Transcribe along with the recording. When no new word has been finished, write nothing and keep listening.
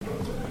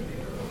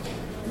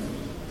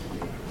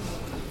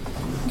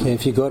Okay,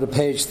 if you go to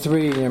page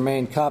 3 in your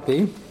main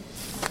copy,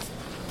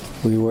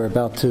 we were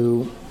about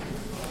to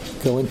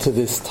go into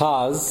this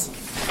Taz,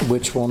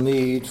 which we'll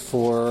need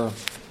for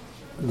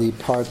the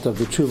part of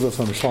the Tshuva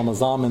from Shlomo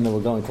Zalman that we're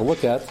going to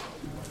look at.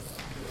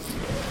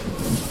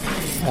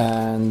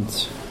 And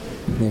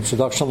the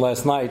introduction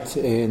last night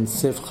in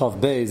Sif Chav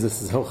Beis,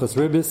 this is Hilchos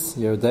Ribis,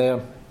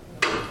 Yehoreg.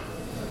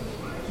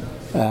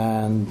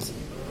 And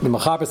the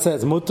Mechaber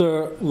says,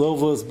 Mutter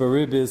Lovus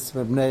Baribis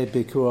Lifnei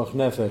Pikuach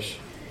Nefesh.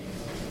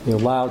 You're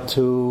allowed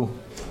to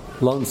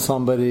loan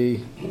somebody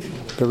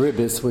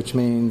Baribis, which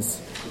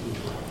means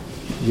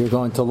you're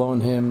going to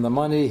loan him the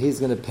money, he's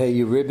going to pay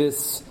you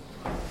Ribis.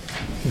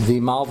 The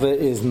Malva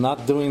is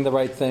not doing the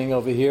right thing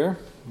over here.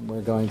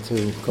 We're going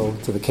to go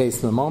to the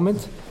case in a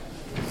moment.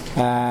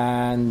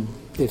 And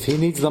if he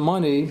needs the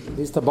money, he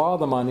needs to borrow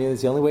the money.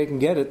 It's the only way he can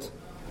get it.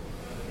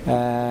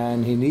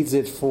 And he needs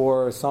it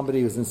for somebody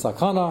who's in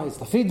sakana. He's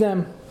to feed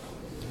them.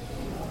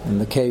 In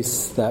the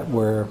case that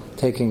we're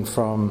taking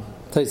from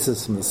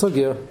Tesis from the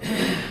Sugya.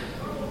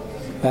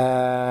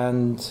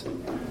 And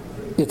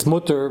it's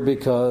mutter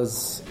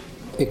because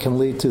it can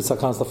lead to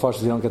sakana lafash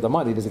if you don't get the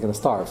money because you're going to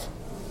starve.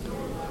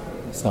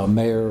 So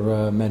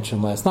Meir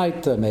mentioned last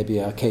night maybe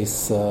a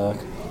case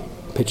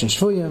pitch and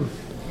shvuyim.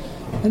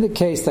 In the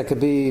case that could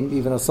be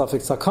even a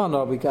suffix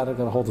sakana, we got to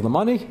get a hold of the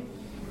money,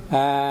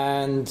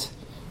 and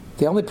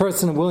the only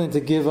person willing to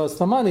give us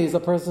the money is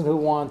the person who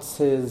wants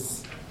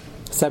his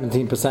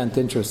 17%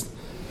 interest.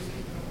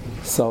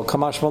 So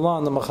Kamash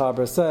Malan, the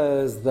Mechaber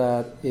says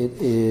that it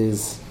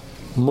is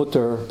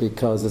mutter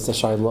because it's a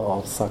shayla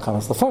of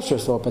sakanas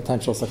lefashis, or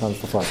potential sakanas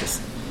lefashis.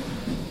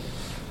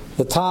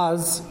 The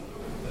Taz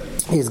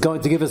is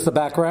going to give us the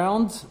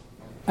background,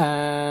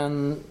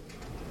 and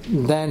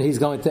then he's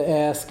going to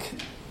ask,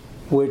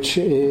 which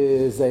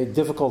is a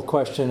difficult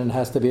question and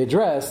has to be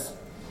addressed,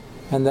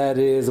 and that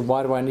is,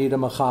 why do I need a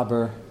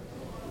Mechaber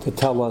to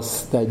tell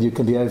us that you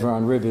can be iver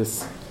on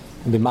ribis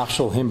and be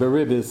machshel him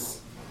beribis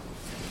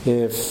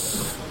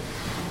if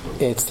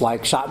it's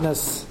like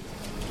shatnez,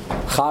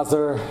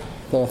 chazer?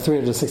 There are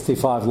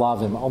 365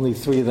 lavim, only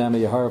 3 of them are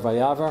Yehoreg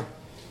Yaavor,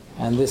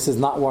 and this is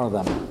not one of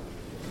them.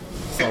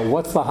 So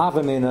what's the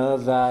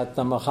havamina that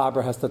the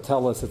Mechaber has to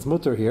tell us it's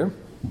mutter here?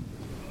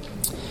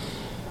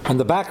 And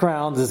the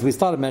background, as we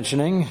started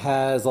mentioning,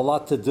 has a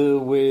lot to do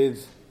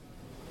with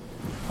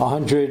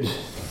 100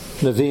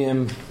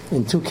 Nevi'im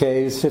in 2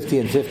 caves, 50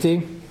 and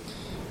 50.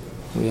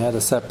 We had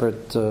a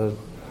separate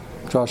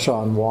drasha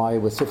on why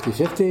it was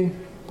 50-50,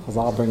 because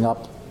I'll bring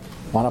up,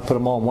 why not put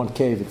them all in one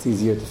cave? It's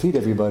easier to feed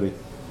everybody.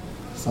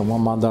 So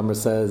one Mandamer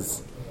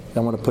says, you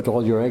don't want to put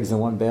all your eggs in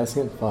one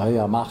basket.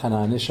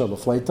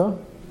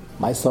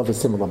 Myself is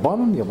similar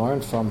bottom, you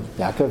learned from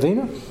Yaakov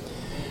Avinu.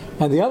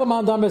 And the other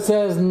Mandamer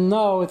says,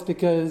 no, it's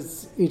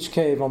because each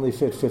cave only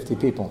fit 50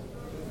 people.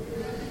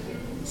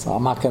 So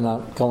I'm not going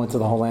to go into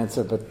the whole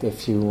answer, but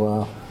if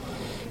you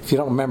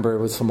don't remember, it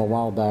was from a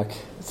while back.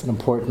 It's an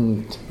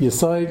important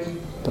yesod,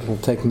 but it'll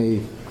take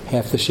me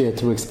half the share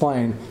to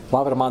explain. A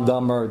lot of the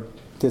Mandamer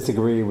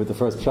disagree with the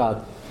first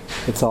shot.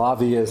 It's so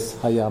obvious,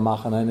 put them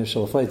in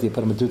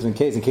 2 different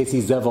caves, in case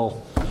he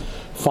Zevel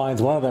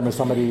finds one of them or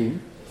somebody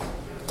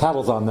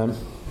tattles on them.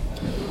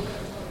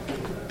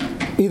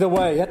 Either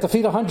way, you had to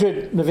feed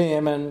 100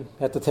 Nevi'im and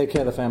had to take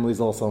care of the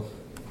families also.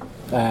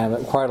 And it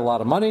required a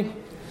lot of money.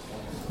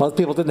 Most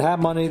people didn't have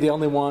money. The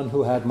only one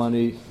who had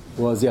money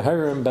was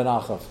Yehoram ben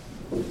Achav.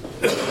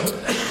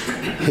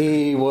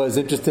 He was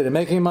interested in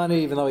making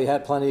money, even though he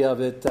had plenty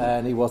of it,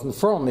 and he wasn't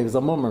from. He was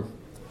a mummer.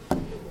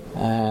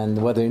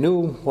 And whether he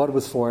knew what it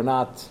was for or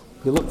not,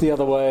 he looked the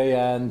other way,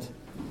 and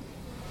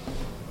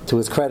to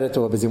his credit,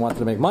 or because he wanted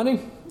to make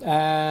money.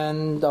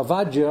 And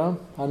Avadja,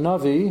 a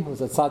Navi, who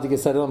was at Tzaddik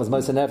Yisrael, as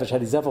Moshe Nefesh,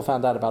 had Zevel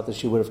found out about this,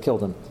 she would have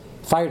killed him.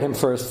 Fired him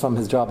first from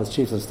his job as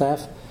chief of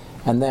staff,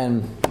 and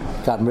then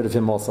gotten rid of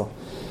him also.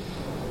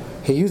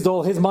 He used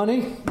all his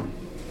money,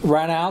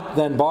 ran out,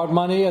 then borrowed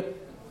money at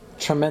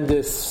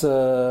tremendous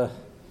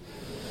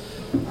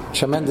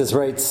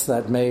rates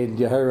that made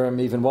Yehoram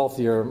even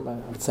wealthier. I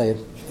would say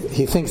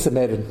he thinks it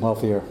made him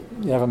wealthier.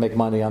 You never make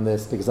money on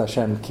this because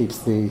Hashem keeps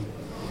the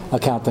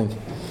accounting.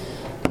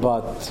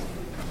 But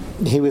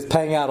he was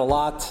paying out a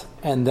lot,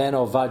 and then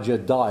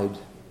Ovadja died.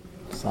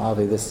 So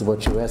obviously this is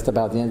what you asked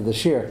about at the end of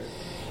this year.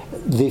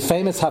 The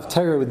famous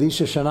Haftarah with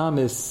Isha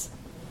Shanamis,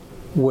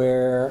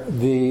 where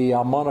the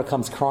Almana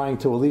comes crying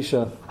to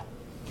Elisha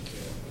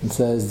and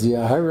says,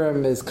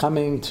 Yehoram is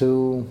coming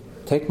to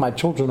take my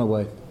children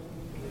away.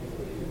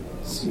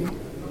 So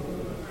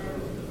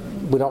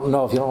we don't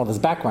know, if you don't know this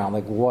background,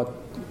 like what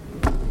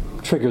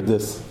triggered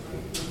this.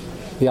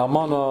 The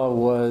Almana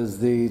was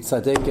the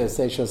Tzadekes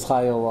Eishes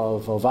Chayil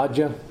of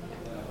Ovadja,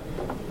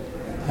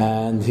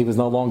 and he was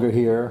no longer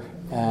here,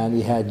 and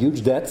he had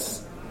huge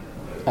debts,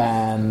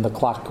 and the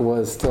clock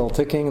was still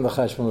ticking, the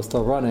cheshbon was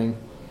still running,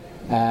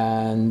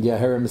 and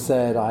Yehoram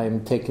said,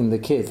 I'm taking the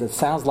kids. It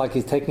sounds like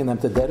he's taking them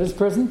to debtor's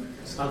prison.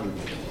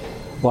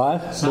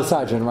 What?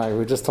 Masajin, right, we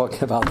were just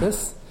talking about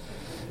this.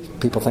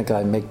 People think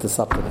I make this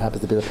up, but it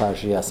happens to be the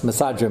parasha. Yes,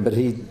 Misadrin, but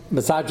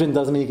Misadrin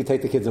doesn't mean you can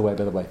take the kids away,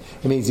 by the way.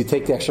 It means you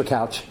take the extra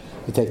couch,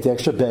 you take the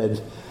extra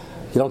bed,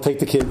 you don't take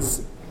the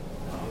kids.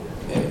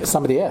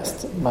 Somebody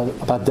asked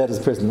about debtor's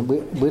prison.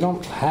 We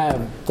don't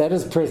have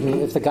debtor's prison.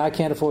 If the guy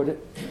can't afford it,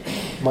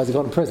 why is he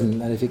going to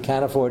prison? And if he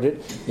can't afford it,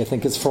 you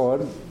think it's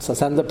fraud, so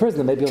send him to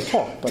prison, maybe he'll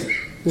talk. But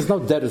there's no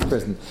debtor's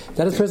prison.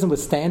 Debtor's prison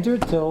was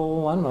standard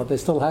till, I don't know, they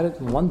still had it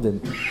in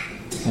London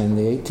in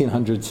the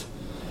 1800s.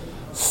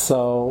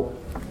 So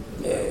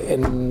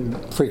in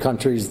free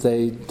countries,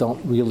 they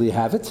don't really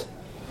have it.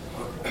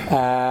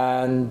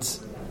 And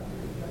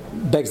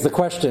begs the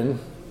question,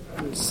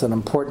 it's an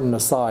important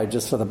aside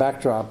just for the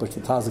backdrop, which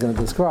the Taz is going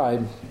to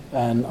describe,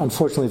 and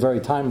unfortunately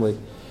very timely.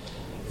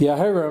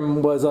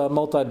 Yehoreg was a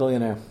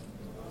multi-billionaire.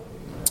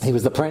 He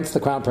was the prince, the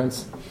crown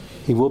prince.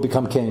 He will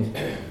become king.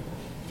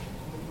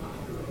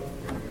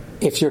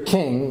 If you're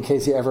king, in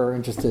case you're ever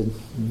interested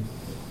in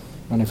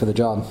running for the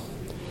job,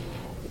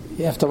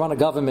 you have to run a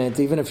government,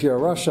 even if you're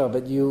Russia,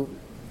 but you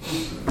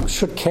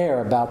should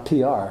care about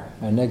PR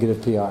and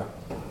negative PR.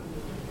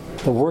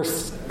 The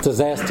worst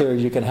disaster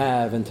you can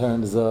have in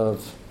terms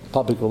of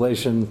public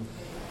relation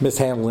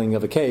mishandling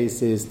of a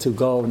case is to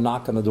go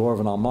knock on the door of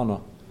an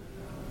almana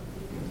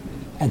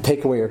and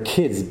take away her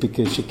kids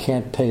because she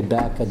can't pay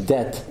back a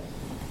debt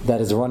that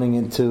is running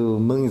into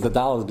millions of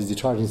dollars because you're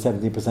charging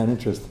 17%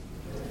 interest.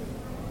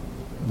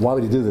 Why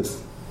would you do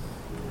this?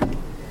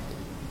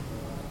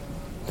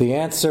 The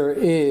answer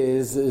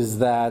is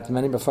that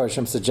many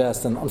Mefarshim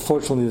suggest, and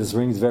unfortunately this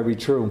rings very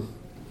true,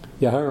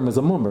 Yehoreg is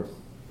a mummer.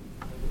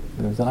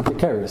 He's not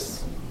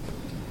precarious.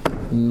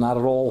 Not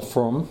at all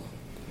from.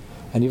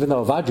 And even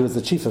though Avadju was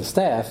the chief of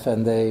staff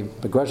and they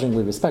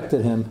begrudgingly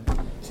respected him,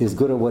 he's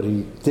good at what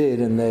he did,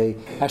 and they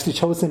actually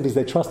chose him because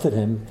they trusted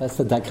him. That's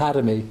the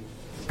dichotomy.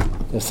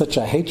 There's such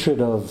a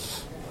hatred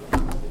of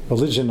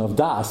religion, of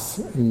Das,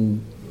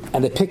 and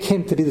they pick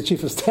him to be the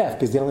chief of staff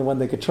because he's the only one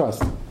they could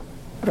trust.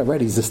 But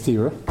already he's a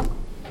steerer.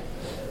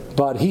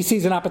 But he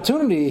sees an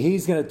opportunity.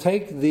 He's going to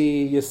take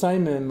the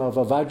Yisayimim of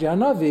Avadju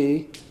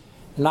Hanavi,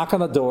 knock on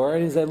the door,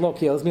 and he said, look,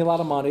 he owes me a lot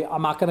of money.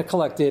 I'm not going to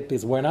collect it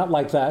because we're not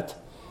like that,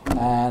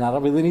 and I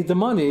don't really need the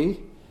money.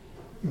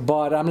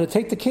 But I'm going to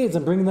take the kids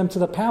and bring them to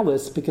the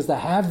palace because to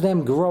have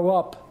them grow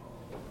up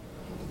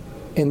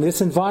in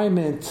this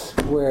environment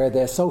where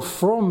they're so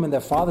frum and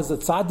their father's a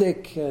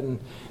tzaddik and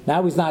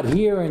now he's not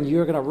here and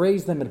you're going to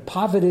raise them in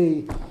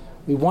poverty.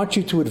 We want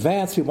you to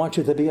advance. We want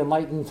you to be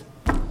enlightened.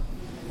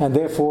 And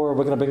therefore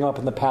we're going to bring them up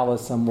in the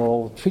palace and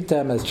we'll treat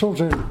them as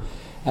children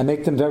and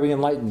make them very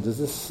enlightened. Does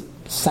this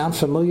sound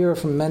familiar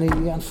from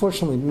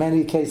unfortunately,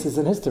 many cases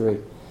in history?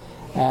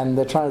 And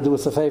they're trying to do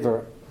us a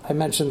favor. I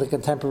mentioned the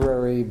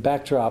contemporary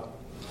backdrop.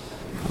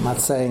 I'm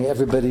not saying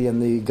everybody in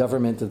the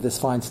government of this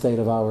fine state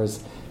of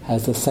ours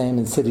has the same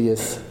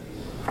insidious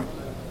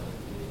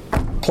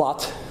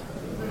plot.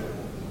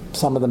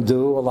 Some of them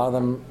do. A lot of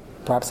them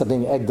perhaps are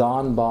being egged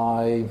on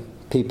by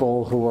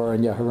people who are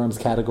in Yehoreg's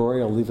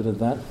category. I'll leave it at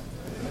that.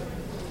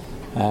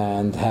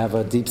 And have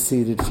a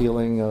deep-seated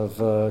feeling of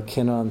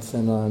kinah and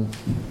sin and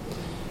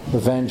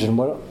revenge and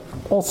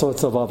all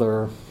sorts of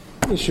other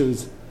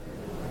issues.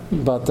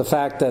 But the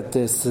fact that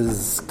this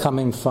is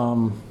coming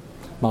from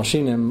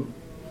Malshinim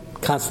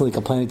constantly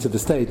complaining to the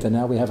state, and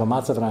now we have a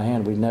matzav in our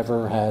hand we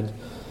never had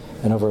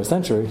in over a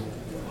century,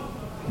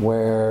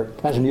 where,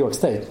 imagine New York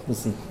State,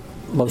 listen,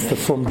 most of the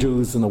frum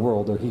Jews in the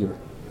world are here,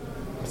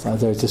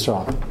 besides Eretz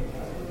Yisrael.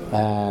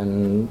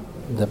 And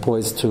they're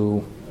poised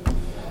to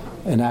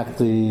enact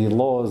the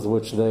laws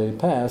which they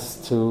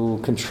pass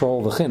to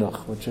control the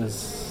chinuch, which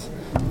is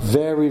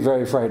very,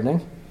 very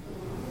frightening.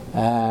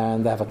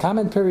 And they have a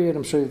comment period.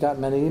 I'm sure you've got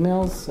many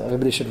emails.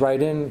 Everybody should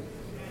write in.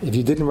 If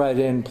you didn't write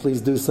in,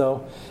 please do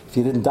so. If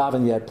you didn't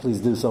daven yet, please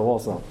do so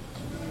also.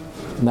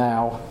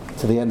 Now,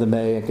 to the end of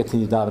May, and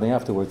continue davening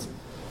afterwards.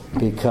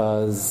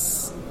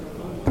 Because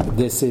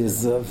this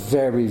is a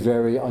very,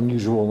 very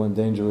unusual and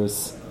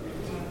dangerous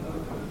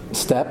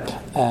step.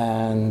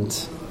 And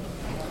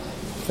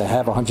they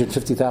have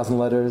 150,000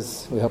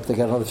 letters. We hope they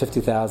get another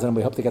 50,000.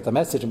 We hope they get the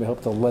message, and we hope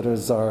the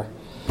letters are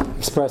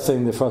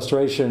expressing the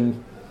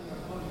frustration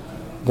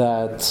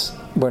that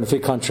we're in a free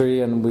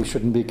country and we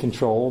shouldn't be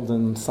controlled,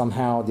 and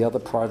somehow the other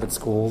private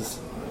schools,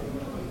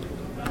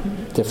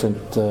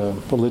 different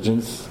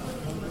religions,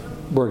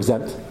 were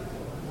exempt.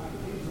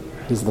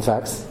 These are the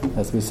facts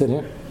as we sit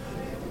here.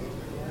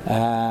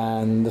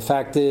 And the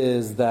fact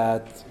is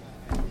that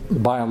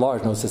by and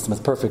large, no system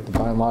is perfect, but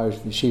by and large,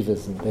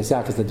 yeshivas and Beis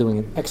Yaakov are doing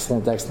an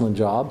excellent, excellent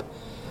job.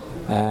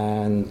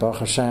 And Baruch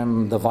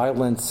Hashem, the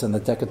violence and the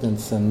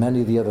decadence and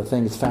many of the other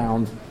things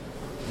found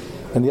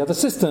and the other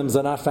systems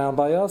are not found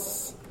by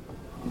us.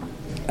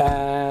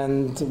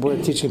 And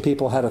we're teaching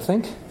people how to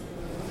think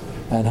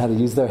and how to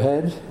use their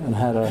head and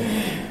how to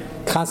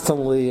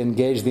constantly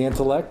engage the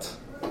intellect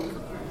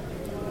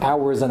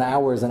hours and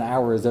hours and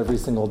hours every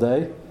single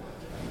day,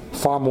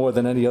 far more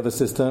than any other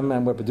system.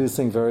 And we're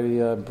producing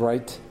very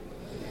bright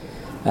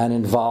and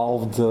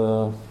involved,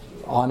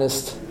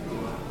 honest,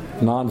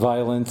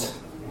 non-violent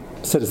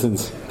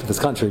citizens of this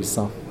country.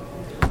 So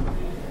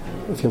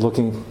if you're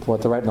looking for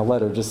what to write in a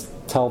letter, just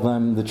tell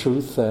them the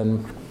truth.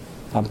 And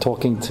I'm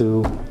talking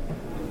to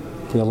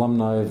the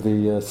alumni of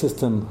the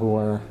system who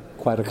are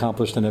quite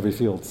accomplished in every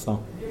field.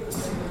 So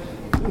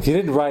if you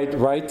didn't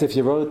write. If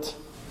you wrote,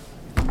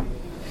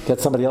 get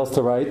somebody else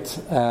to write,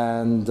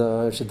 and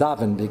you should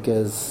daven,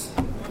 because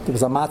there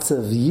was a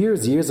matzav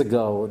years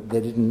ago.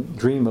 They didn't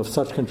dream of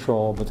such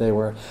control, but they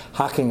were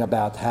hacking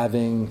about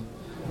having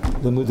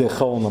limudei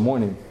chol in the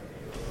morning.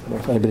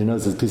 If anybody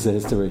knows this piece of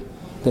history,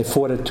 they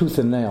fought it tooth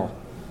and nail.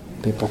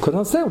 People couldn't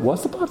understand,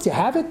 what's the box? You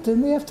have it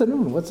in the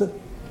afternoon. What's it?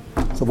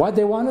 So why'd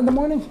they want it in the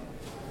morning?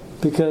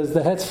 Because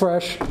the head's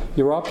fresh,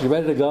 you're up, you're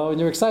ready to go, and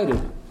you're excited.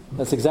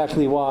 That's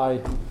exactly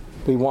why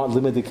we want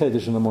limudei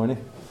kodesh in the morning.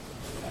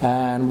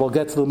 And we'll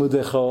get to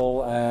limudei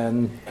chol,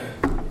 and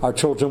our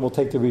children will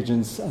take the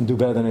regents and do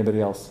better than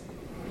anybody else.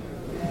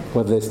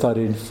 Whether they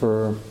studied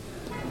for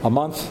a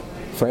month,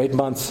 for 8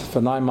 months,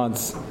 for 9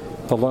 months,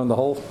 to learn the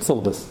whole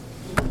syllabus.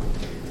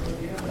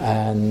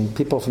 And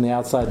people from the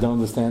outside don't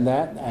understand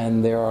that,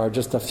 and there are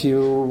just a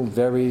few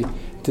very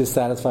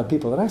dissatisfied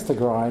people next to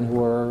grind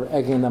who are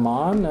egging them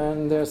on,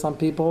 and there are some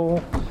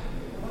people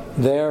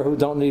there who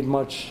don't need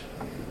much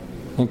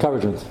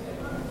encouragement.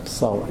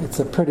 So it's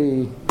a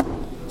pretty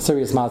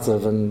serious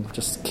matzav, and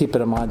just keep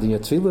it in mind in your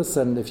tefillas.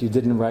 And if you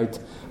didn't write,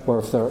 or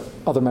if there are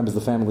other members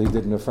of the family who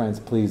didn't, your friends,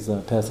 please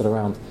pass it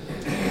around.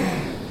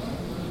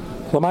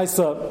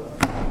 Lamaisa,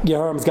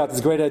 Yehoreg's got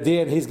this great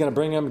idea, and he's going to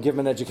bring him, give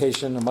him an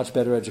education, a much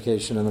better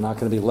education, and they're not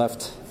going to be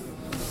left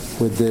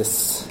with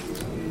this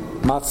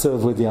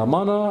matzav with the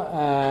almana.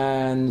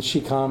 And she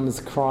comes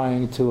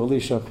crying to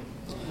Elisha,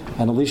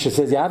 and Elisha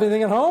says, "You have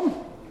anything at home?"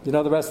 You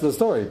know the rest of the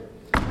story.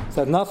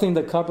 Said, "Nothing.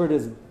 The cupboard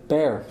is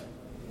bare."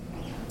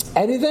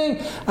 Anything?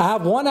 I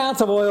have 1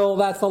 ounce of oil.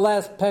 That's the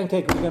last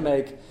pancake we can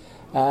make,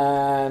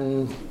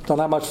 and don't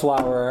have much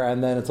flour,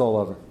 and then it's all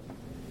over.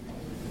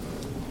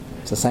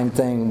 It's the same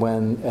thing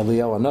when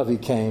Eliyahu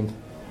Hanavi came,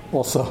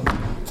 also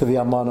to the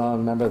almana.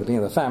 Remember, at the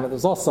beginning of the famine, there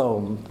was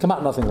also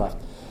nothing left.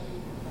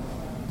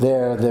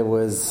 There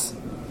was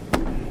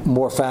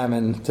more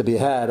famine to be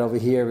had. Over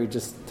here, he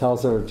just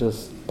tells her,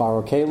 just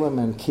borrow kalim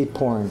and keep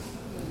pouring,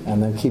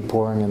 and then keep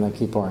pouring, and then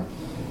keep pouring.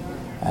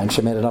 And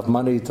she made enough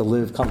money to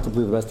live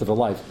comfortably the rest of her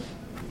life.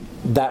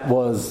 That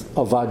was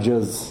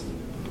Ovadiah's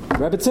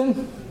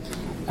Rebbitzin,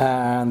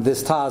 and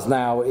this Taz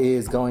now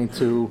is going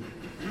to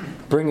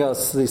bring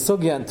us the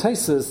Sugya and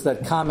Taisus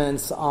that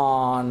comments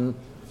on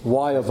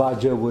why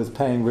Ovadiah was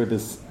paying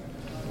ribbis.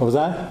 What was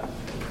that?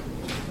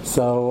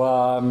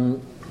 So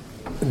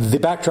the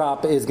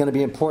backdrop is going to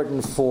be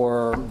important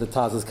for the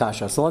Taz's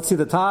kasha. So let's see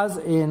the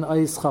Taz in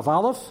Eis Chaf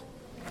Aleph.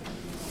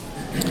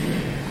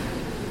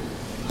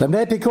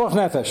 Lifnei pikuach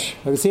nefesh.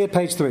 We see it,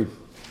 page 3.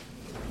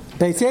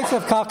 Beis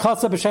Yosef kach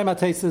chasa b'shem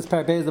ha-teisus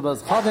per beis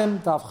lebaz chadim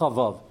daf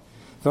chavav.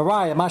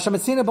 V'raya, ma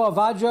shemetzina bo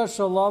Ovadiah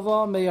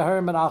shalava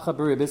meyaher men acha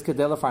beribis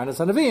kedei lefarnas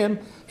hanavim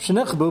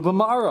shenichbu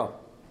b'ma'ara.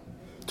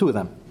 2 of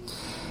them.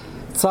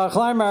 Tzarech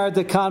laimar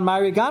dekan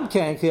mari gam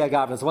ken ki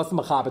agavna. So what's the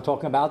mechaber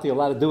talking about? You're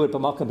allowed to do it, but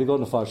malkan bigo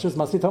nefashis.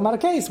 Must be talking about a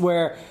case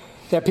where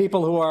there are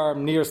people who are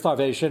near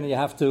starvation, and you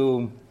have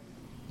to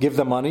give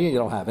them money and you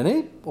don't have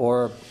any,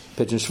 or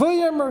pigeon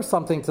shvuyim, or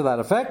something to that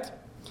effect.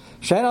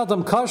 Shein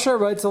adam kosher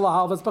writes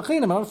lahalvas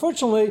b'chinim. And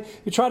unfortunately,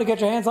 you try to get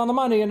your hands on the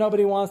money and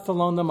nobody wants to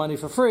loan the money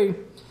for free.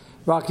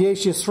 Rak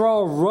yesh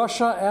yisrael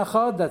Russia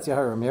echad, that's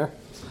Yehoregim here.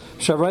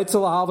 She writes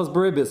lahalvas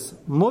beribis.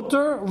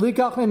 Mutter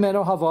likach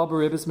mimeno hava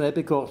beribis mnei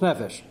pikuach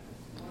nefesh.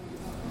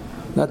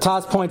 Now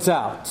Taz points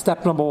out,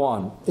 step number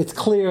 1, it's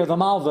clear the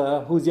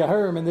Malva, who's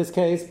Yehoregim in this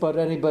case, but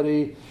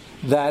anybody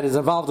that is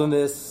involved in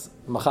this,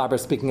 Machaber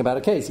speaking about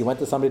a case. He went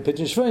to somebody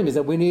pitching shvim. He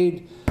said, "We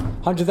need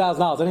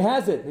 $100,000," and he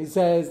has it. He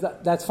says,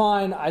 "That's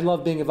fine. I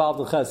love being involved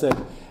in chesed.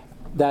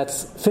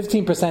 That's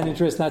 15%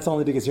 interest, and that's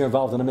only because you're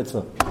involved in a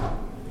mitzvah,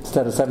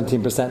 instead of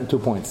 17% and 2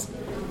 points."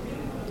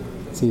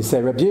 So you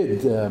say, "Reb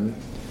Yid,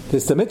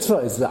 this is the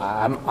mitzvah.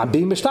 I'm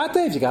being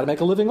mishtatev. You got to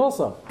make a living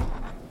also."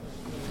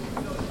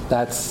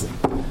 That's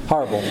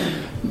horrible.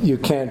 You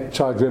can't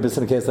charge ribbis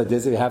in a case like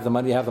this. If you have the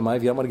money, you have the money.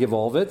 If you don't want to give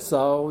all of it,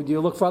 so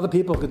you look for other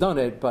people who could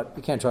donate, but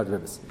you can't charge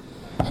ribbis.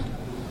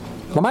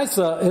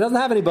 Lamaisa, he doesn't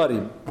have anybody.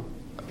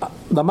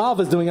 The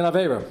Malva is doing an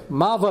Avera.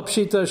 Malva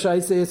pshita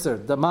sha'isa iser.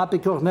 The ma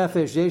pikuach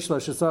nefesh yeshla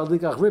shesar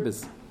likach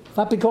ribbis.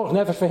 Not pikuach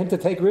nefesh for him to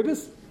take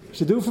ribbis. He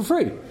should do it for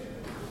free.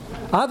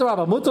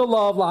 Adarabba mutar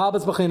lov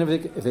lahabas b'chinim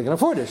if he can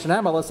afford it.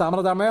 Shnei la saman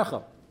adar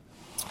merecha.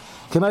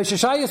 K'may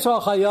sheshay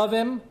yisrael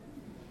chayavim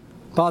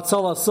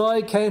ba'atzol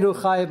asoy keinu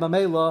chayav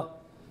mamela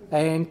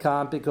ein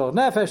kam pikuach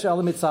nefesh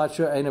elam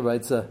mitzadsher ein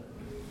areitza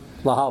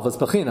lahavas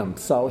b'chinim.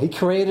 So he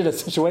created a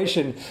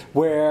situation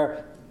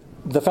where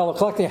the fellow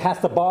collector has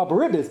to borrow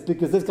ribbis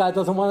because this guy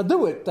doesn't want to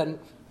do it. Then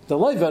the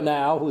loiva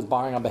now, who's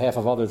borrowing on behalf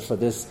of others for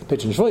this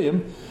pitching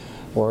shvuyim,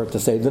 or to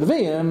save the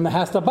neviim,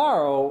 has to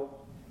borrow.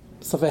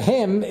 So for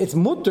him, it's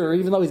mutter,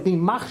 even though he's being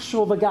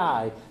machshul the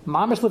guy,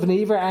 mamish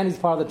lifnei iver, and he's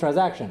part of the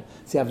transaction.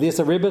 So you have this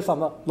ribbis on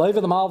the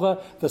loiva, the malva,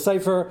 the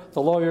sefer,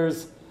 the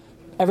lawyers,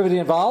 everybody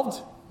involved,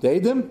 the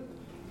edim,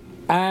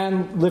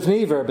 and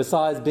lifnei iver,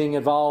 besides being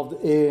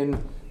involved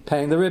in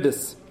paying the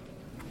ribbis.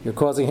 You're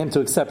causing him to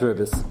accept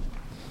ribbis.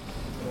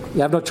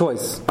 You have no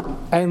choice.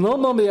 And now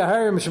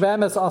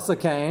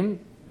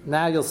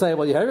you'll say,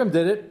 well, Yehorim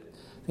did it.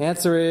 The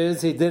answer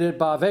is he did it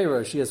by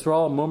Avera. She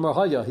Yisrael Mumra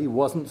Haya. He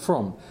wasn't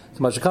from.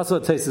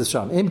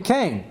 Im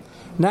Kain.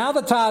 Now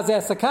the Taz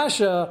asks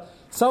Akasha.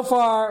 So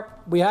far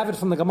we have it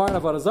from the Gemara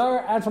of Avodah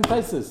Zarah and from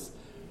Taisus.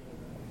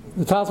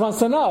 The Taz wants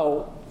to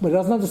know, but he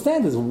doesn't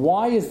understand this.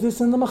 Why is this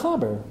in the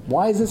Mechaber?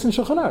 Why is this in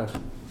Shulchan Aruch?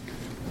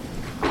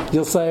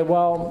 You'll say,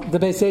 well, the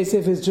Beis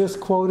Yosef is just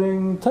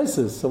quoting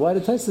Taisus. So why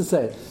did Taisus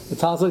say it? The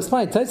Taz will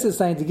explain. Taisus is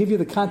saying to give you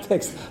the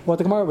context of what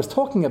the Gemara was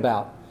talking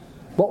about.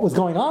 What was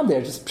going on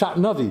there? Just Pshat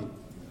Navi.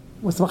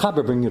 What's the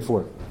Mechaber bringing it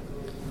for?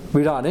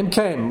 Read on. Im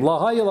came. The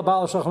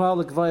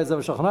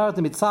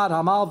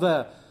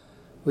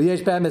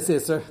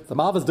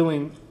Malva is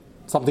doing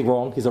something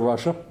wrong. He's a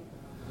Rasha.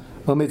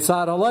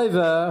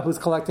 Who's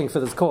collecting for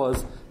this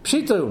cause.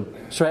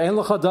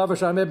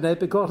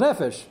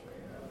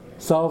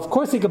 So of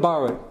course he could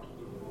borrow it.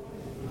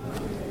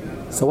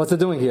 So what's it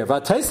doing here? Now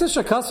he's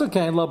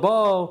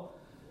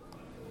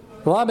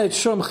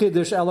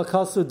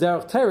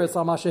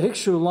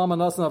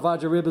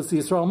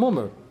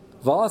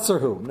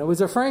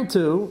referring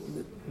to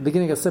the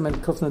beginning of Siman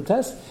Kufnan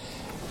Test.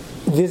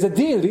 There's a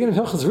deal at the beginning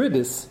of Hilchos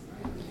Ribis.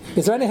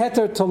 Is there any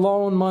heter to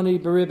loan money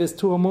beribis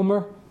to a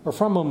mummer or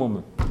from a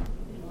mummer?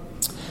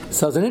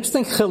 So it's an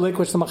interesting chilik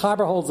which the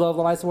Machaber holds of.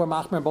 The Maisa were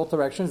machmer in both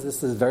directions.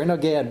 This is very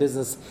nogay at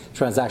business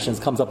transactions.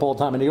 Comes up all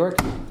the time in New York.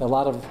 A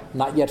lot of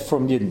not yet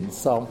from Yidden.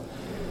 So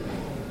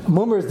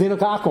mummer is dinu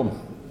kakum.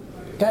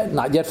 Okay,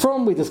 not yet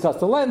from. We discussed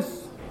the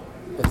length.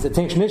 If it's a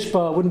tinch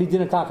nishpa, it wouldn't be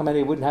dinu kakum and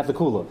he wouldn't have the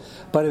kula.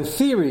 But in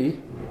theory,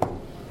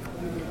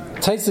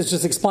 Tais is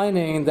just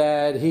explaining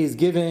that he's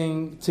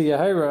giving to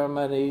Yehoram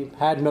and he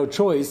had no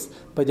choice.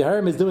 But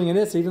Yehoram is doing an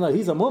issur, even though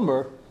he's a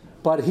mummer,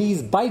 but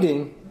he's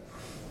biting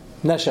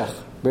neshach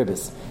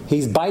ribis.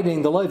 He's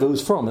biting the loiva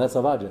who's from. That's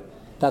avadja.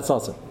 That's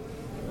also.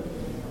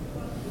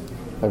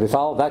 If we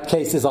follow, that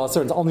case is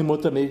also. It's only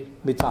muta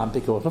mitam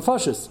pikuach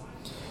nefashis.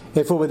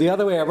 If it were the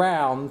other way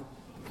around,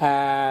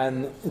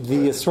 and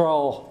the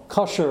Yisrael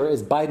kosher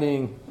is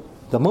biting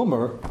the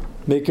mummer,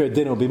 Maker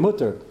din will be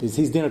mutter because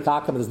he's din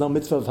takam. There's no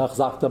mitzvah of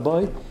hachzakta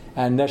boy,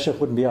 and neshech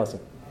wouldn't be also.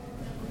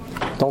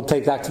 Don't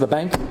take that to the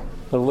bank,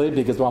 literally,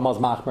 because Ramal's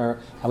machmer,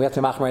 and we have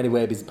to machmer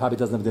anyway because he probably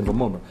doesn't have a din of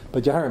mummer.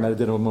 But Yehoram had a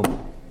din of mummer.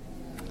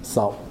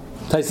 So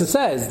Taisa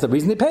says the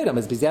reason he paid him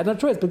is because he had no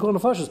choice. Pikul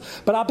nefashos,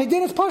 but al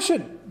pidin is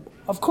pashut.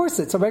 Of course,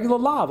 it's a regular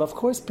law. Of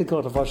course,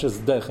 pikul nefashos is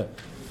deche.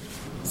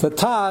 So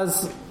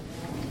Taz,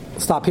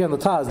 stop here on the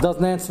Taz,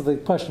 doesn't answer the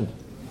question.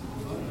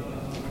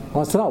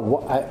 Wants to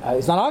know.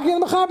 He's not arguing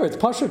the Mechaber. It's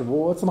Pashut.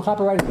 What's the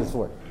Mechaber writing this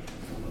for?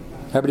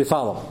 Everybody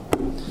follow.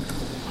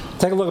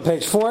 Take a look at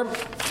page 4.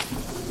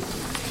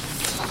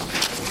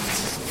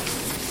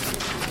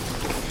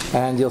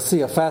 And you'll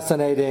see a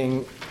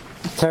fascinating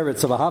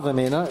teretz of a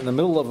Havamina in the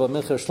middle of a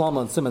Mincha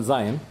Shlomo and Siman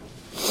Zayin.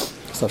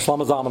 So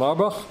Shlomo Zalman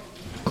Auerbach.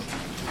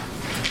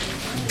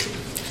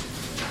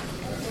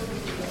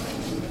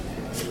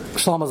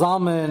 Shlomo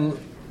Zalman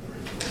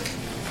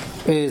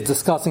is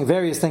discussing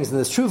various things in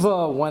this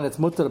tshuva, when it's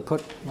mutter to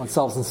put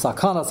oneself in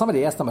sakana.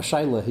 Somebody asked him a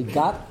shayla. He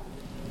got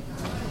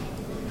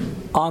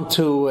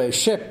onto a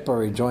ship,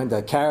 or he joined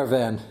a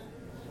caravan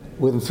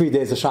within 3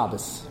 days of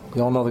Shabbos.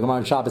 You all know the Gemara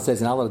on Shabbos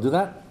says you're not allowed to do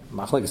that.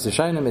 Machlekes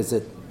Yishayim, is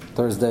it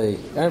Thursday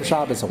Erev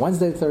Shabbos or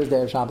Wednesday Thursday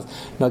Erev Shabbos?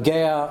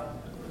 Nogea,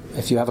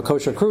 if you have a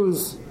kosher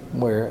cruise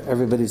where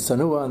everybody's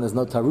sanua and there's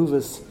no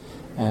taruvis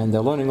and they're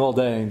learning all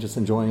day and just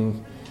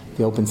enjoying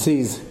the open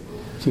seas.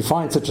 If you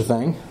find such a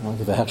thing, I don't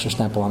give a hechsher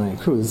stample on any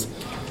cruise.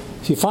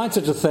 If you find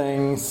such a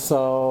thing,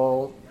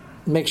 so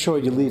make sure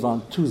you leave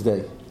on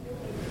Tuesday,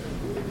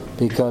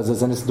 because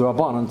there's an issur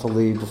d'Rabbanan to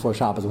leave before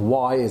Shabbos.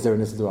 Why is there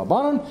an issur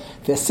d'Rabbanan?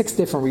 There's 6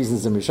 different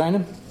reasons in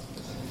Rishonim.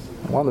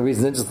 One of the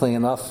reasons, interestingly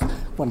enough,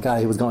 one guy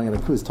who was going on a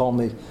cruise told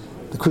me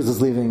the cruise was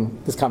leaving.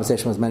 This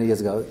conversation was many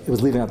years ago. It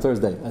was leaving on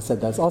Thursday. I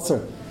said that's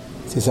also.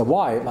 So he said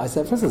why? I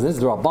said first there's an issur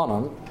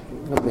d'Rabbanan.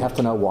 We have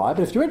to know why,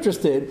 but if you're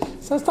interested,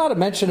 so I started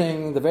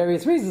mentioning the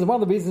various reasons.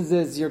 One of the reasons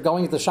is you're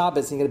going into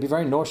Shabbos and you're going to be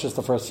very nauseous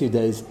the first few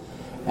days,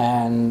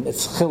 and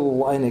it's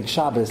chil einig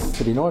Shabbos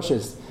to be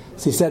nauseous.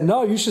 So he said,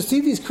 no, you should see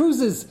these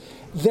cruises.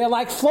 They're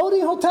like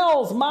floating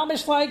hotels,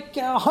 mamish, like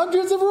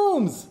hundreds of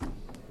rooms.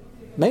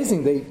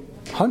 Amazing,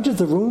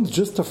 hundreds of rooms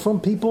just to from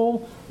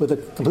people with a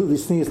completely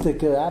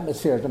sneistic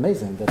atmosphere. It's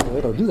amazing that they were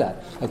able to do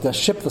that. Like the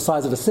ship the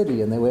size of a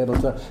city, and they were able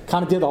to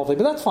commandeer the whole thing.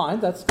 But that's fine,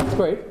 that's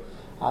great.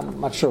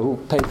 I'm not sure who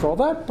paid for all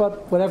that,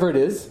 but whatever it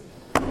is.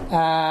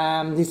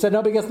 He said,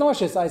 nobody gets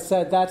nauseous. I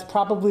said, that's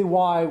probably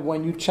why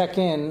when you check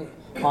in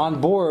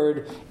on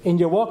board, in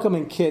your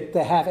welcoming kit,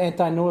 they have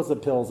anti-nausea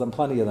pills, and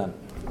plenty of them.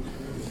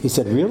 He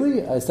said,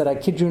 really? I said, I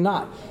kid you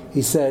not.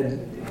 He said,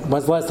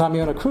 when's the last time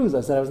you were on a cruise? I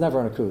said, I was never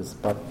on a cruise,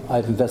 but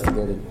I've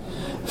investigated.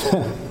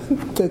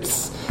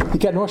 You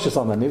get nauseous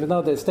on them, even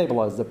though they're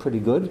stabilized, they're pretty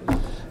good.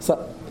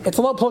 So it's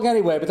a low plug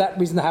anyway, but that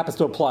reason happens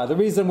to apply. The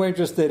reason we're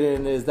interested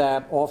in is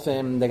that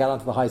often they got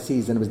onto the high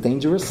seas and it was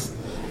dangerous,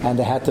 and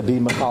they had to be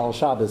Machal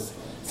Shabbos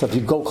So if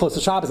you go close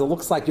to Shabbos, it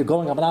looks like you're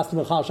going up an Asr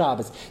Michal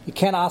Shabbos. You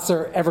can't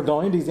Asr ever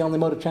going because the only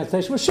mode of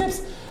transportation was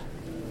ships.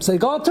 So you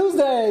go on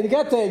Tuesday, you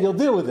get there, you'll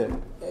deal with it.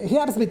 He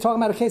happens to be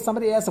talking about a case,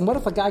 somebody asked him, what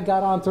if a guy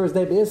got on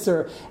Thursday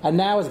B'Isser and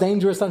now is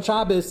dangerous on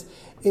Shabbos?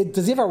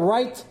 Does he have a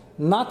right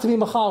not to be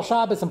Michal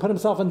Shabbos and put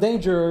himself in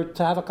danger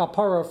to have a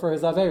kapara for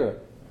his Avera?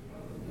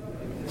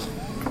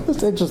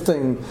 It's an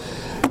interesting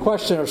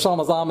question. If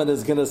Shlomo Zalman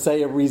is going to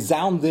say a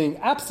resounding,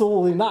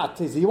 absolutely not.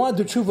 He says, you want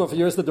to do tshuva for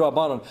your Yisra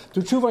D'Rabbanan,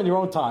 do tshuva in your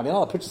own time. You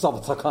don't put yourself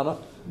in sakana.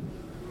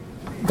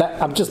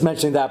 I'm just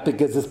mentioning that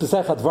because it's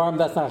Pesach Dvarim,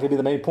 that's not going to be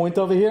the main point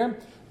over here,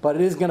 but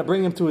it is going to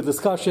bring him to a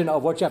discussion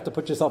of what you have to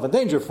put yourself in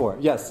danger for.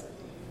 Yes?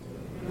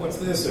 What's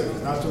this, sir?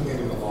 He's not doing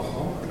any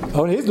malacha.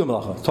 Oh, he is doing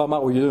malacha. He's talking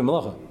about where you're doing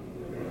malacha.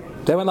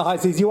 They were on the high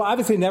seas. You were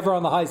obviously never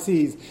on the high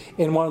seas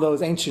in one of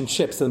those ancient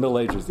ships in the Middle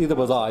Ages. Either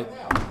was I.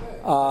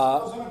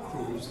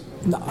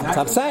 No,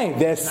 I'm saying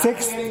there's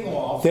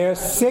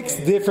six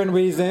different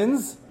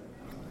reasons,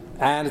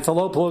 and it's a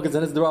low plug, it's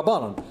in his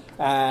D'Rabbanan.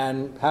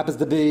 And happens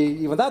to be,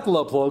 even without the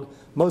low plug,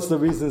 most of the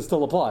reasons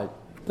still apply.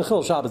 The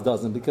Chil Shabbos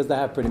doesn't, because they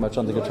have pretty much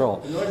under control.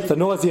 The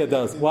nausea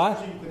does.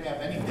 What? You could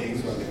have any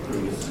days on the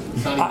cruise.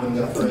 It's not even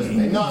the first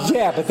day.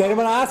 Yeah, but they didn't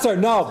want to ask her.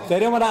 No, they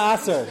didn't want to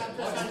ask her.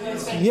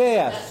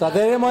 Yeah, so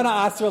they didn't want to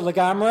ask her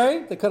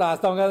Legamre. They could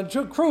ask them on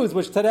a cruise,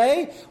 which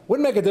today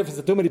wouldn't make a difference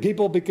to too many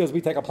people because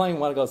we take a plane and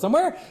want to go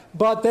somewhere.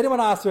 But they didn't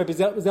want to ask her because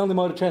it was the only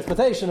mode of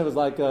transportation. It was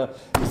like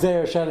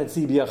Zer, Shen, and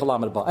Sibia,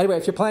 Chalam. Anyway,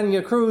 if you're planning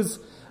your cruise,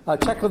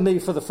 check with me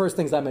for the first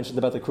things I mentioned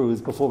about the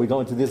cruise before we go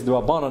into this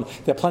D'Rabbanan.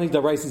 There are plenty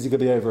of races you could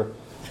be over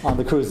on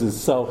the cruises.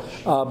 So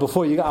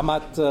before you, I'm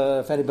not.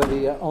 If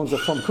anybody owns a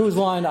from cruise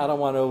line, I don't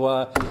want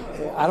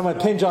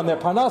to pinch on their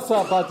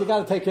parnasa, but you got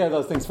to take care of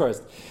those things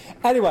first.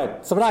 Anyway,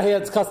 so we're not here to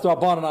discuss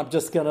D'Rabbanan. I'm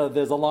just gonna.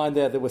 There's a line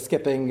there that we're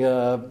skipping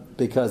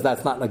because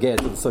that's not nageh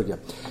to the sugya.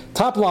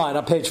 Top line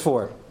on page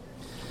 4.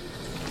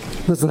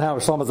 Listen how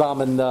Shlomo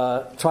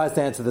Zalman tries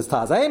to answer this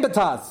taz. Ein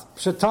betaz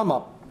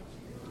shetama.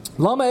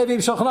 Lama eviv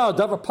shochanah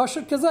davar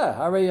pashut kazeh.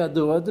 Harei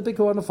yadua the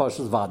bikuah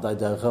nefashos vaday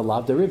derech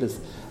lav deribis.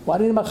 Why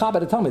didn't Machaber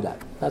to tell me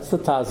that? That's the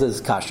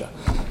Taz's kasha.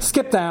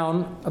 Skip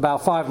down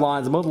about 5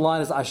 lines. The middle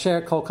line is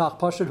Asher kol kach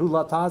pashut hu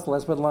lataz. The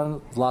last word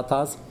line is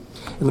lataz.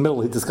 In the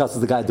middle, he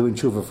discusses the guy doing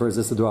tshuva for his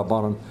Issa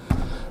D'Rabbanan,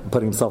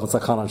 putting himself in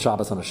sakhan on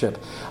Shabbos on a ship.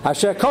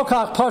 Asher kol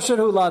kach pashut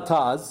hu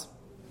lataz.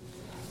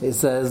 He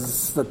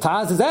says the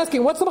Taz is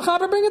asking, what's the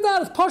Machaber bringing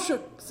down? It's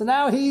pashut. So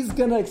now he's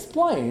going to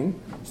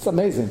explain. It's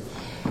amazing.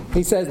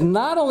 He says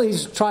not only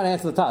he's trying to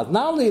answer the Taz,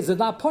 not only is it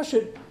not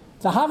pashut,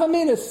 the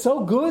Havamin is so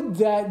good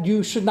that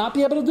you should not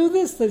be able to do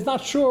this. He's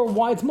not sure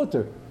why it's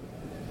mutter.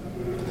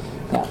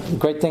 Now, the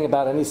great thing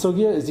about any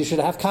sugya is you should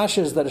have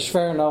kashas that are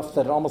fair enough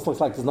that it almost looks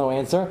like there's no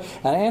answer,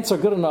 and an answer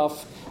good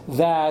enough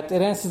that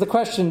it answers the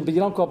question, but you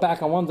don't go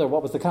back and wonder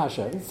what was the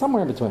kasha. It's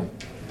somewhere in between.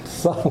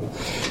 So,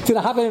 to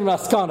the Havamin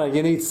Raskana,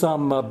 you need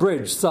some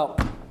bridge. So,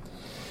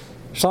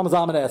 Shlomo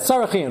Zalman asks,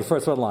 Sarachin,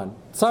 first word line.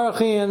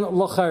 Sarachin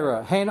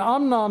lochera. Hein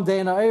amnam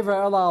deina iver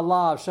ela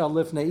alav shel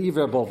lifnei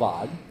iver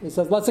bovad. He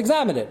says, let's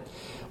examine it.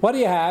 What do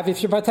you have?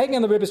 If you're partaking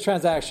in the ribis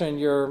transaction,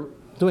 you're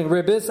doing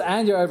ribis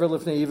and you're over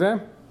lifnei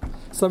iver.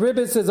 So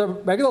ribis is a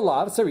regular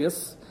lav,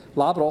 serious.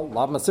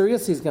 Lav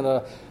serious. He's going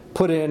to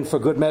put in for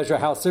good measure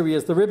how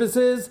serious the ribis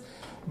is.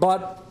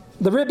 But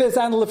the ribis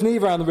and the lifnei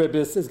iver on the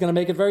ribis is going to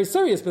make it very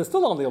serious, but it's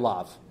still only a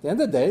lav. At the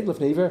end of the day,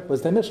 lifnei iver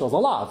was the mishal, it's a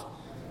lav.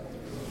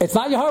 It's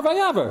not Yehoreg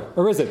Yaavor,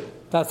 or is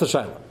it? That's the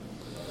shayla.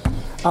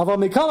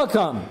 Aval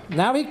mikalakam.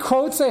 Now he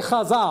quotes a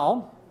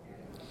chazal,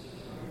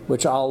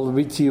 which I'll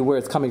read to you where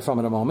it's coming from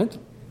in a moment.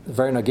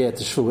 Very nageh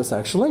to Shavuos,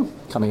 actually,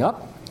 coming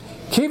up.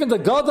 Kivin the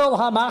gadol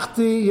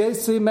hamachti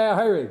yesi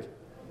me'ahereg.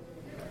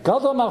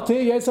 Gadol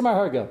hamachti yesi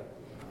me'ahereg.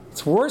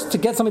 It's worse to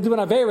get somebody to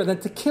do an avera than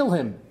to kill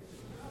him.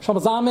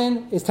 Shlomo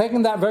Zalman is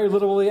taking that very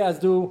literally, as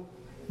do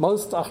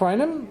most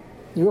achrayim.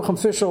 Yerucham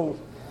Fishel,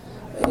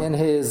 in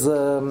his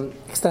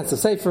extensive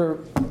sefer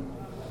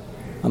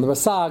on the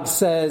Rasag,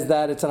 says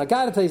that it's an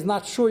agadata. He's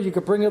not sure you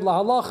could bring it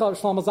la halacha.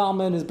 Shlomo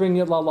Zalman is bringing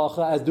it la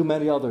halacha, as do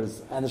many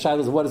others. And the shayla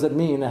is, what does it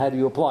mean and how do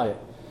you apply it?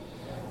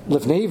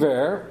 Lifnei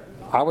iver,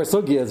 our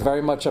sugya is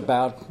very much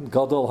about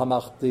gadol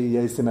hamachti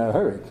yesim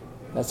e'ahereg.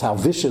 That's how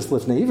vicious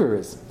lifnei iver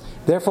is.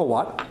 Therefore,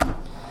 what?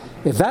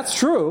 If that's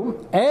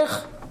true, ech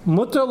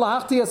muter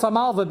lahachti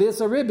esamal v'bis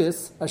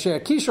ribis asher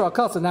kishra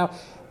akasa. Now,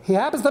 he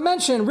happens to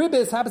mention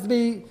ribis happens to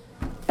be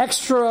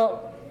extra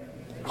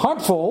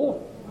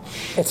harmful.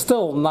 It's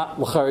still not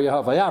l'char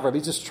Yehoreg Yaavor.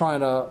 He's just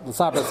trying to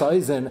l'saber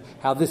sa'izin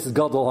how this is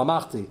gadol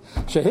hamachti.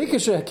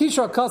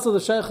 Shehikisha kasel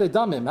l'sheichei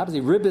damim. Happens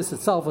to be ribis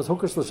itself was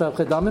hukish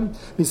l'sheichei damim.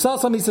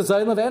 Misasa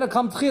misasayim ve'ena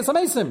kam tchias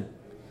amesim.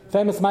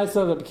 Famous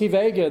ma'aser of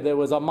Kiva Eger. There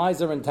was a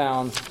miser in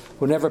town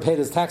who never paid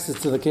his taxes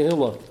to the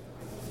kehillah,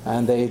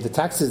 and the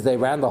taxes they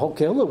ran the whole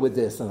kehillah with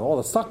this, and all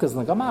the suckers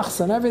and the gamachs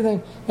and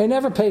everything. They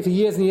never paid for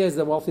years and years.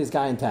 The wealthiest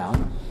guy in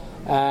town.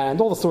 And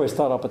all the stories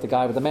start up with the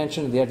guy with the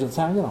mansion at the edge of the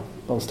town,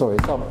 those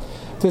stories. So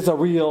this is a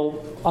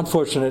real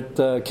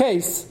unfortunate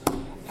case.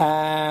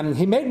 And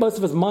he made most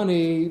of his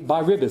money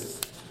by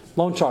ribis,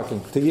 loan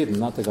sharking to Yidden,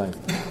 not the guy.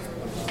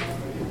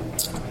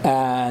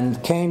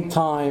 And came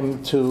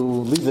time to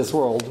leave this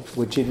world,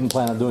 which he didn't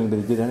plan on doing, but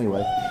he did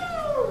anyway.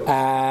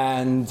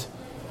 And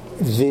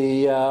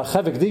the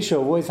Chevek Kedisha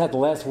always had the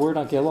last word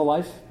on Kehillah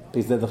life,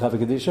 because they're the Chevek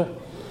Kedisha.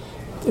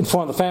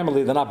 Informed the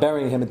family they're not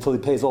burying him until he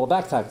pays all the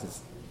back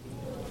taxes.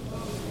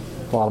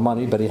 A lot of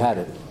money, but he had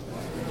it.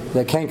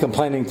 They came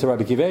complaining to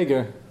Rabbi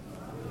Yehoreg.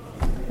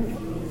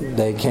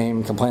 They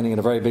came complaining in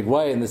a very big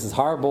way, and this is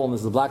horrible, and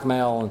this is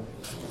blackmail. And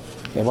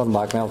it wasn't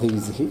blackmail,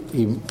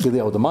 he really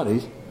owed the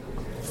money.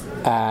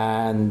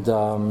 And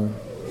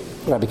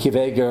Rabbi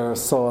Yehoreg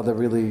saw there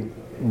really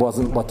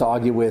wasn't what to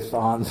argue with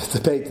on the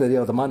debate that he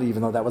owed the money,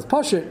 even though that was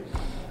pashut.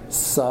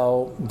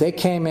 So they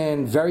came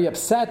in very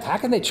upset. How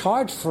can they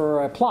charge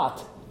for a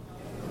plot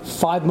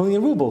 5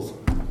 million rubles?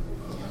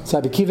 So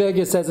Rabbi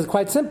Yehoreg says it's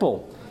quite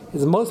simple.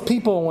 Is most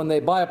people, when they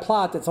buy a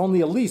plot, it's only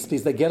a lease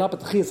because they get up at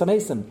the Chiyas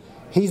HaMesim.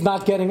 He's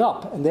not getting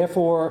up, and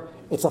therefore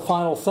it's a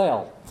final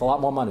sale. It's a lot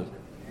more money.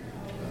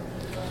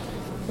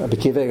 Rabbi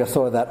Yehoreg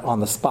thought that on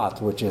the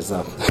spot, which is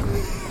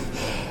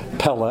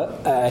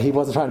Pella. He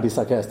wasn't trying to be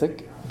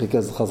sarcastic,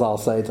 because Chazal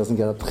say it doesn't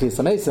get up to Chiyas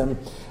HaMesim,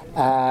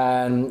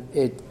 and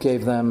it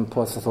gave them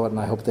pause for thought, and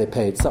I hope they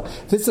paid. So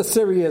this is a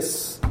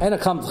serious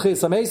enakam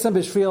Chiyas HaMesim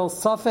b'shvil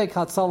safek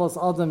hatzalas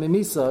adam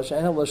mimisa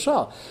she'enel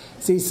l'shah.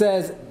 So he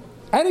says,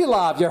 any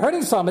lav, you're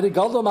hurting somebody,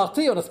 gadol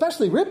machti, and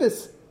especially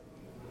ribbis.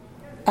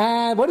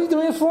 And what are you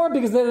doing it for?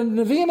 Because they're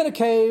Nevi'im in a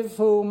cave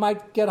who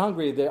might get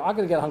hungry. They are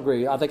going to get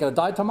hungry. Are they going to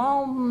die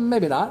tomorrow?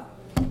 Maybe not.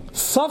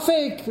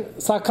 Safek,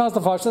 sarkas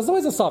nafash, there's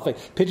always a safek.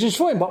 Pigeon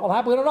shvuim, what will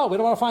happen? We don't know. We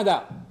don't want to find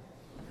out.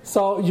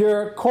 So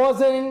you're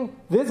causing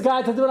this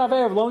guy to do an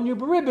aver, loan you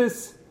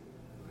beribis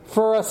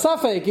for a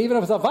safek, even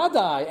if it's a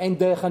vadai, and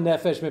decha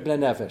nefesh mipnei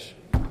nefesh.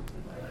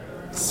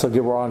 So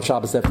we're on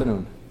Shabbos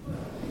afternoon.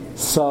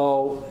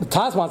 So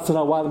Taz wants to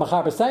know why the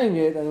Machaber is saying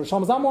it, and Rosh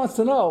Hashanah wants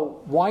to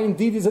know why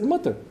indeed is it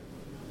mutter.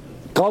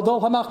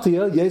 Gadol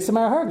hamachtia yesem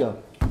harga.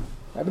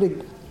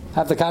 Everybody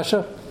have the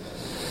kasha.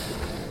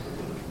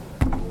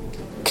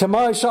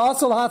 Kamar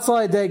sha'asal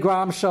hatzai de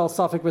gram shel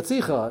safek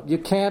retzicha. You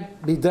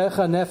can't be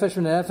decha nefesh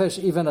min nefesh,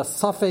 even a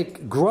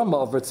safek grama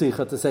of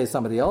retzicha to say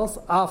somebody else.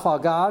 Af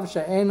agav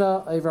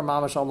she'ena iver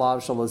mamash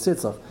alav shel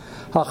sitzach.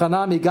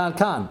 Hachanami gan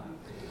kan.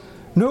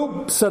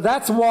 Nope. So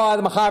that's why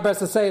the Machaber has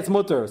to say it's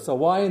mutter. So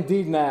why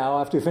indeed now,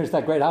 after you finish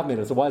that great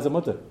Havmina, so why is it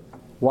mutter?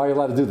 Why are you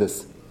allowed to do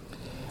this?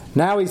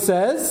 Now he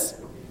says,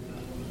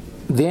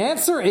 the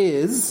answer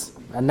is,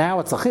 and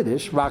now it's a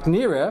chiddush, rak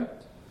nira,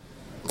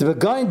 the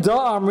begain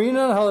da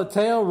amrina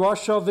halateo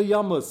rasha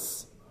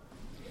v'yamus.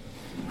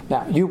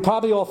 Now, you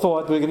probably all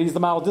thought we're going to use the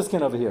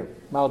Maladiskin over here.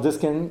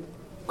 Maladiskin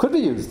could be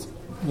used.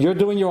 You're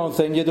doing your own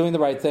thing, you're doing the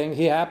right thing.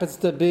 He happens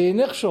to be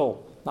nichshol.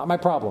 Not my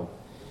problem.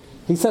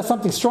 He says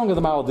something stronger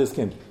than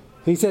Maladiskin.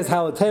 He says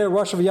halateo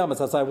rasha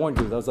v'yamus. As I warned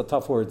you, those are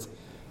tough words.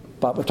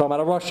 But we're talking about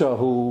a Russia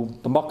who,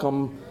 the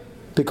Makam,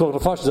 because the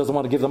Fash doesn't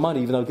want to give the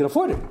money even though he can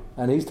afford it.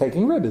 And he's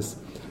taking ribbis.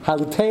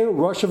 Halutei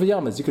Rosh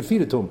Yamas. You could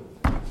feed it to him.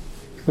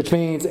 Which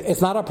means it's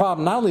not a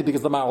problem not only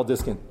because of the Maral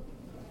Diskin.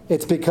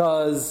 It's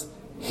because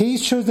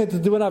he's choosing to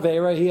do an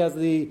Avera. He has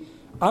the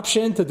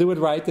option to do it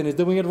right and he's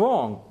doing it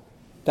wrong.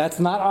 That's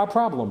not our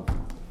problem.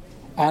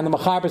 And the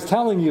Machaber is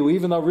telling you,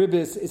 even though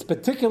ribbis is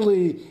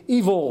particularly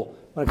evil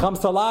when it comes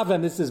to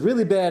Lavim, this is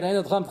really bad, and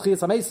it's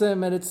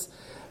Misa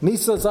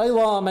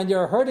Zaylam, and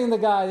you're hurting the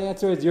guy, the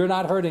answer is you're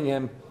not hurting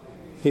him.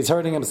 He's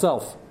hurting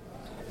himself.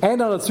 Then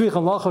the Cheshin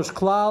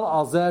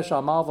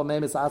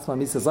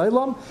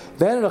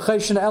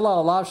Ella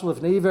Alav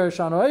lifnei iver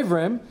shano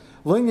ivrim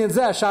linyan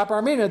zeh shap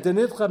armina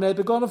denitcha mnei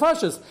begon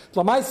nefashis.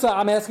 Lamaisa,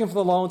 I'm asking for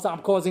the loan, so I'm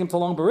causing him to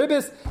loan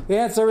beribis. The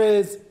answer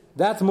is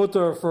that's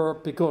mutter for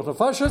pikot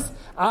nefashis.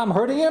 I'm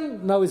hurting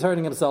him. No, he's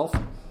hurting himself.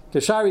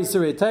 Keshari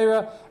Surya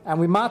Teira, and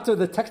we matter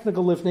the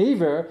technical lifnei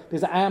iver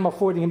because I am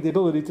affording him the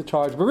ability to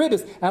charge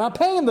beribis, and I'm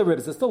paying him the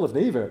ribis. It's still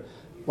lifnei iver.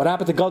 What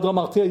happened to Gadol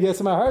Maltil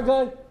Yesem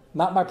HaHargai?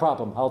 Not my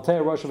problem. I'll tell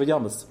you Rosh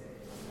Hashanah.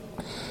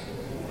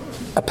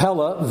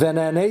 Appella,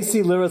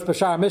 Venanesi Liras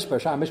Bashar Mishpah.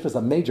 Shar Mishpah is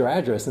a major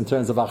address in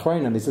terms of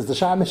Achreinim. He says the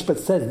Shar Mishpah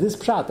says this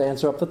pshat to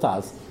answer up the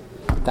Taz.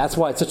 That's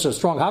why it's such a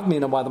strong havmin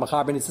and why the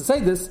Machaber needs to say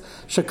this.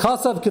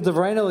 Shekasav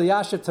Kedavreinu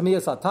Liyashet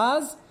Tamiyas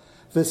Ataz.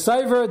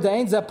 V'Sayver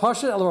Dein Zeh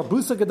Pashat El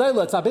Rabusa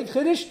Gedayla. It's a big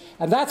chiddush,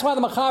 and that's why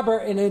the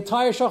Machaber in the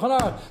entire Shulchan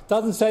Aruch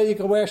doesn't say you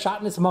can wear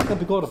shatnez makom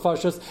because of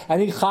fashas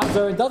and eat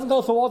chazer. It doesn't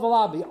go through all the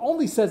law. He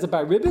only says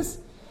about ribbis,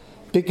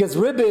 because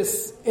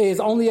ribbis is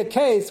only a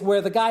case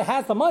where the guy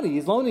has the money,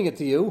 he's loaning it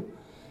to you,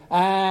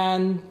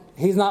 and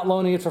he's not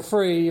loaning it for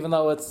free, even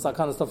though it's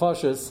sakanas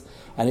tafashis,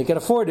 and he can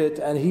afford it,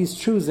 and he's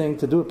choosing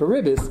to do it for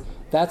ribbis.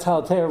 That's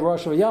how Teir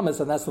Rosh Yamas,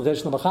 and that's the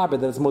Cheshin Machaber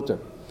that it's mutter.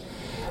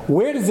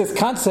 Where does this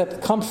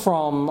concept come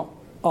from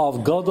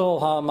of Gadol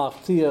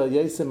HaMachtia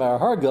Yesim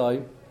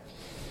HaHargai?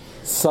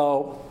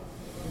 So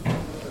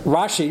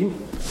Rashi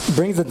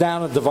brings it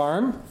down in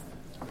Devarim.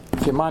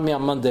 If you remind me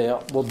on Monday,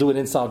 we'll do it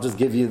inside. I'll just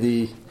give you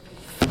the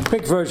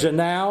quick version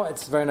now.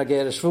 It's very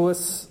Nagei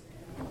Shvuos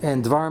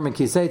and Devarim and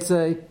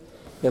Kiseitze.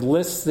 It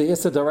lists the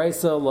Issa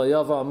Daraisa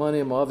Loyava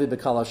Amoni Moavi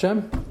B'Kal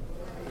Hashem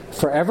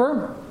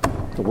forever.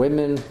 The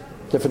women,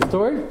 different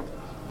story.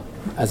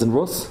 as in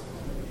Rus.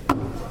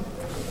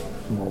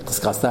 We'll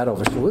discuss that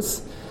over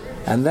Shavuos.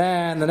 And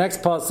then the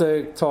next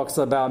pasuk talks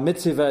about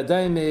mitzvah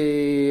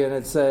daimi, and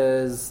it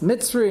says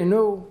Mitzri,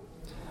 no,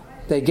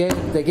 they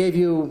gave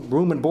you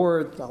room and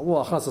board.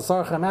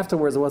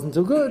 Afterwards, it wasn't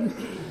too good.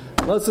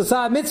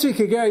 Mitzri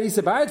kageri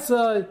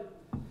yisab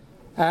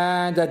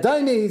and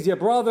daimi is your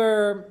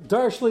brother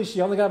Darshlish.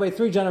 You only got to wait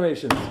 3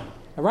 generations.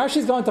 And Rashi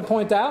is going to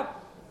point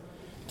out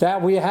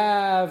that we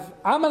have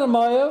Aman and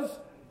Moav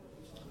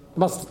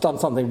must have done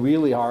something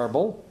really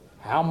horrible.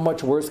 How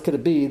much worse could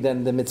it be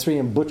than the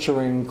Mitzrayim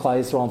butchering Klal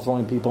Yisrael and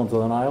throwing people into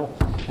the Nile,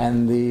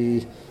 and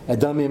the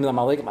Edomim and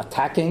Amalekim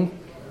attacking?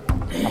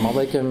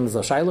 Amalekim is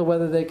a shayla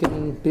whether they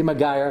can be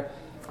Magayer,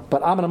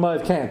 but Ammon and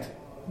Moav can't.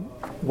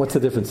 What's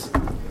the difference?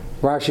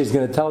 Rashi is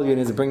going to tell you, and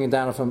he's bringing it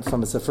down from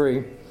a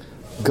Sefri.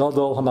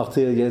 Gadol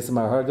Hamachtir Yesem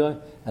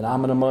Harga, and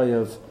Ammon and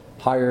Moav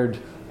hired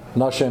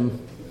Noshim,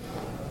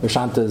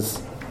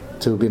 Vishantas,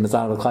 to be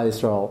Mizan of Klal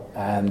Yisrael,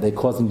 and they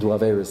caused them to do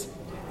Averis,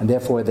 and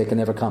therefore they can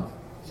never come.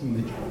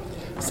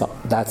 So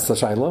that's the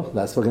Shaila.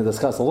 That's what we're going to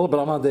discuss a little bit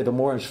on Monday, but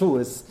more in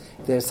Shavuos.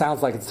 There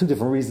sounds like it's 2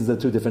 different reasons of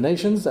 2 different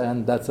nations,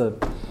 and that's an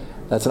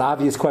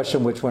obvious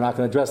question which we're not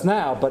going to address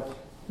now, but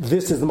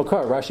this is the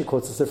Makar. Rashi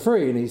quotes the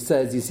Sefri, and he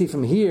says, you see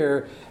from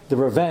here, the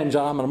revenge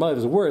on Ammon and Moav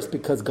is worse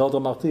because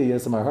Gadol Machti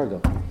Yesem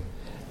Harga.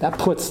 That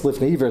puts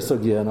lifnei iver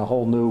sugya in a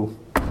whole new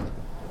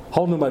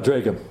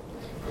madrega.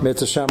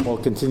 Mitzvah Hashem will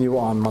continue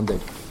on Monday.